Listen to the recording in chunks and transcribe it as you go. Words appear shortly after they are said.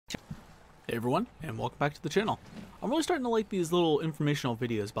Hey everyone, and welcome back to the channel. I'm really starting to like these little informational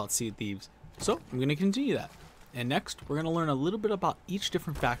videos about Sea of Thieves, so I'm going to continue that. And next, we're going to learn a little bit about each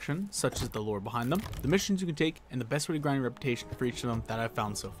different faction, such as the lore behind them, the missions you can take, and the best way to grind your reputation for each of them that I've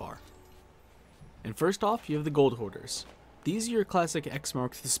found so far. And first off, you have the Gold Hoarders. These are your classic X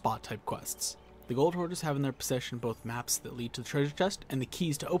marks the spot type quests. The Gold Hoarders have in their possession both maps that lead to the treasure chest and the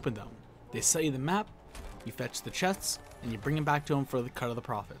keys to open them. They sell you the map, you fetch the chests, and you bring them back to them for the cut of the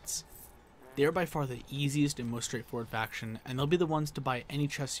profits. They are by far the easiest and most straightforward faction, and they'll be the ones to buy any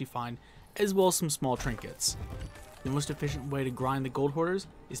chests you find, as well as some small trinkets. The most efficient way to grind the Gold Hoarders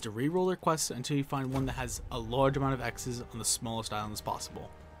is to re-roll their quests until you find one that has a large amount of X's on the smallest island as possible.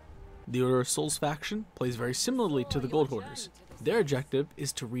 The Order of Souls faction plays very similarly to the Gold Hoarders. Their objective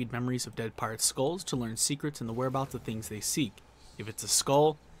is to read memories of dead pirates' skulls to learn secrets and the whereabouts of things they seek. If it's a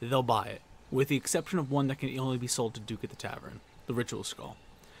skull, they'll buy it, with the exception of one that can only be sold to Duke at the Tavern, the Ritual Skull.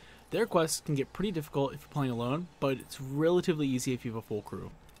 Their quests can get pretty difficult if you're playing alone, but it's relatively easy if you have a full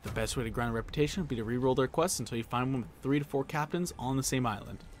crew. The best way to grind a reputation would be to re-roll their quests until you find one with 3 to 4 captains all on the same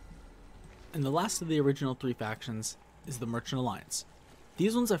island. And the last of the original 3 factions is the Merchant Alliance.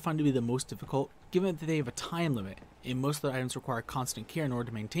 These ones I find to be the most difficult, given that they have a time limit, and most of their items require constant care in order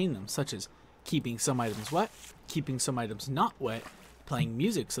to maintain them, such as keeping some items wet, keeping some items not wet, playing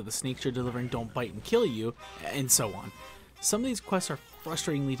music so the snakes you're delivering don't bite and kill you, and so on. Some of these quests are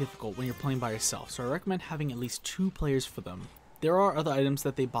frustratingly difficult when you're playing by yourself, so I recommend having at least 2 players for them. There are other items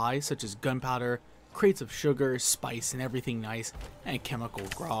that they buy, such as gunpowder, crates of sugar, spice, and everything nice, and chemical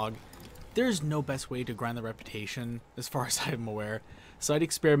grog. There's no best way to grind the reputation, as far as I'm aware, so I'd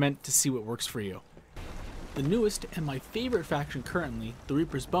experiment to see what works for you. The newest and my favorite faction currently, the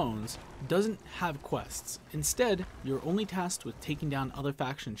Reaper's Bones, doesn't have quests. Instead, you're only tasked with taking down other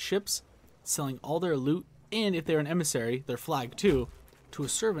faction ships, selling all their loot, and if they're an emissary, their flag too, to a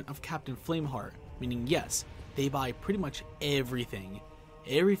servant of Captain Flameheart, meaning yes, they buy pretty much everything.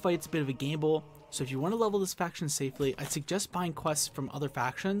 Every fight's a bit of a gamble, so if you want to level this faction safely, I'd suggest buying quests from other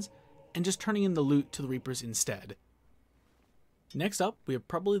factions and just turning in the loot to the Reapers instead. Next up, we have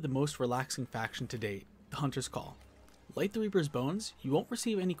probably the most relaxing faction to date, the Hunter's Call. Like the Reaper's Bones, you won't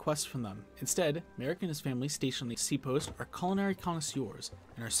receive any quests from them. Instead, Merrick and his family stationed on the seapost are culinary connoisseurs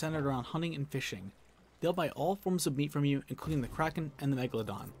and are centered around hunting and fishing. They'll buy all forms of meat from you, including the Kraken and the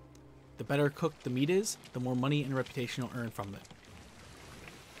Megalodon. The better cooked the meat is, the more money and reputation you'll earn from it.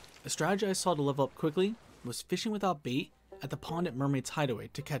 A strategy I saw to level up quickly was fishing without bait at the pond at Mermaid's Hideaway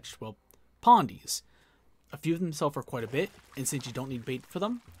to catch, well, pondies. A few of them sell for quite a bit, and since you don't need bait for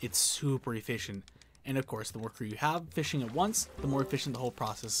them, it's super efficient. And of course, the more crew you have fishing at once, the more efficient the whole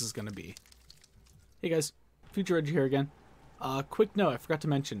process is going to be. Hey guys, Future Edge here again. Quick note I forgot to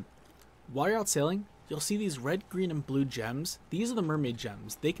mention. While you're out sailing, you'll see these red, green, and blue gems. These are the mermaid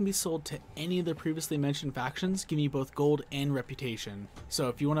gems. They can be sold to any of the previously mentioned factions, giving you both gold and reputation. So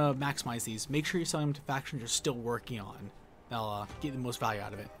if you want to maximize these, make sure you're selling them to factions you're still working on. That'll get the most value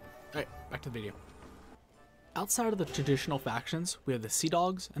out of it. Alright, back to the video. Outside of the traditional factions, we have the Sea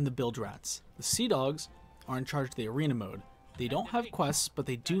Dogs and the Bilge Rats. The Sea Dogs are in charge of the arena mode. They don't have quests, but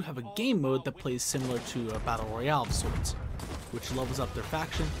they do have a game mode that plays similar to a Battle Royale of sorts, which levels up their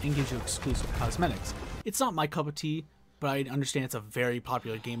faction and gives you exclusive cosmetics. It's not my cup of tea, but I understand it's a very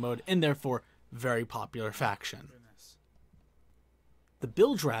popular game mode and therefore very popular faction. The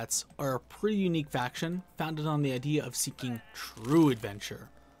Bilge Rats are a pretty unique faction founded on the idea of seeking true adventure.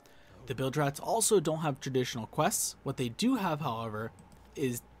 The Bilge Rats also don't have traditional quests. What they do have, however,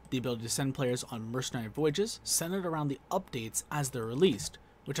 is the ability to send players on mercenary voyages centered around the updates as they're released,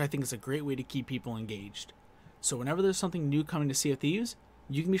 which I think is a great way to keep people engaged. So whenever there's something new coming to Sea of Thieves,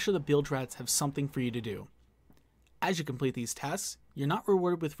 you can be sure the Bilge Rats have something for you to do. As you complete these tasks, you're not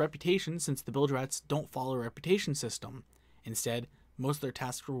rewarded with reputation since the Bilge Rats don't follow a reputation system. Instead, most of their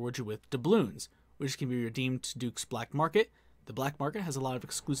tasks reward you with doubloons, which can be redeemed to Duke's Black Market. The Black Market has a lot of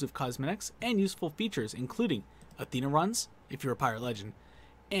exclusive cosmetics and useful features, including Athena runs, if you're a pirate legend,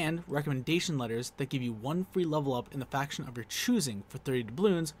 and recommendation letters that give you 1 free level up in the faction of your choosing for 30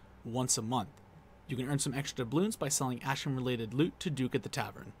 doubloons once a month. You can earn some extra doubloons by selling Ashen-related loot to Duke at the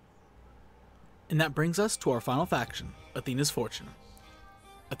Tavern. And that brings us to our final faction, Athena's Fortune.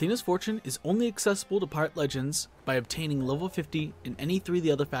 Athena's Fortune is only accessible to Pirate Legends by obtaining level 50 in any 3 of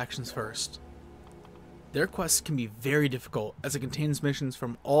the other factions first. Their quests can be very difficult as it contains missions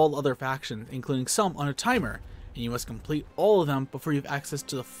from all other factions, including some on a timer, and you must complete all of them before you have access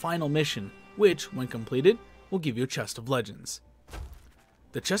to the final mission, which, when completed, will give you a Chest of Legends.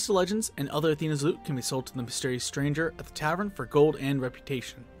 The Chest of Legends and other Athena's loot can be sold to the mysterious stranger at the tavern for gold and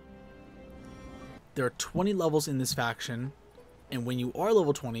reputation. There are 20 levels in this faction, And when you are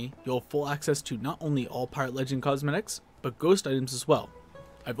level 20, you'll have full access to not only all Pirate Legend cosmetics, but ghost items as well.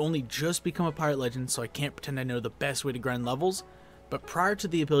 I've only just become a Pirate Legend, so I can't pretend I know the best way to grind levels, but prior to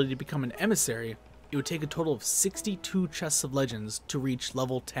the ability to become an emissary, it would take a total of 62 chests of legends to reach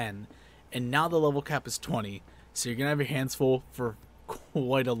level 10, and now the level cap is 20, so you're gonna have your hands full for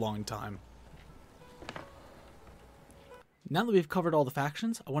quite a long time. Now that we've covered all the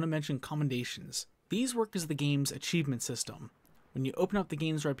factions, I want to mention commendations. These work as the game's achievement system. When you open up the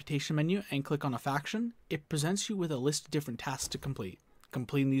game's reputation menu and click on a faction, it presents you with a list of different tasks to complete.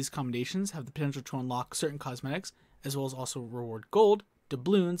 Completing these commendations have the potential to unlock certain cosmetics, as well as also reward gold,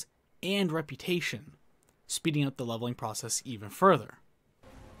 doubloons, and reputation, speeding up the leveling process even further.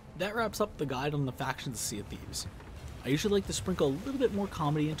 That wraps up the guide on the factions of Sea of Thieves. I usually like to sprinkle a little bit more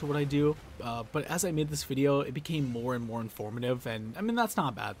comedy into what I do, but as I made this video, it became more and more informative, and I mean, that's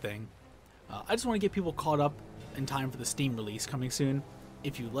not a bad thing. I just want to get people caught up in time for the Steam release coming soon.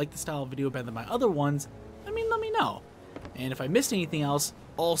 If you like the style of video better than my other ones, I mean, let me know. And if I missed anything else,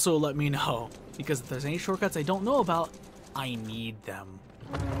 also let me know, because if there's any shortcuts I don't know about, I need them.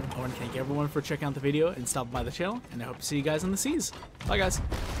 I want to thank everyone for checking out the video and stopping by the channel, and I hope to see you guys on the seas. Bye guys.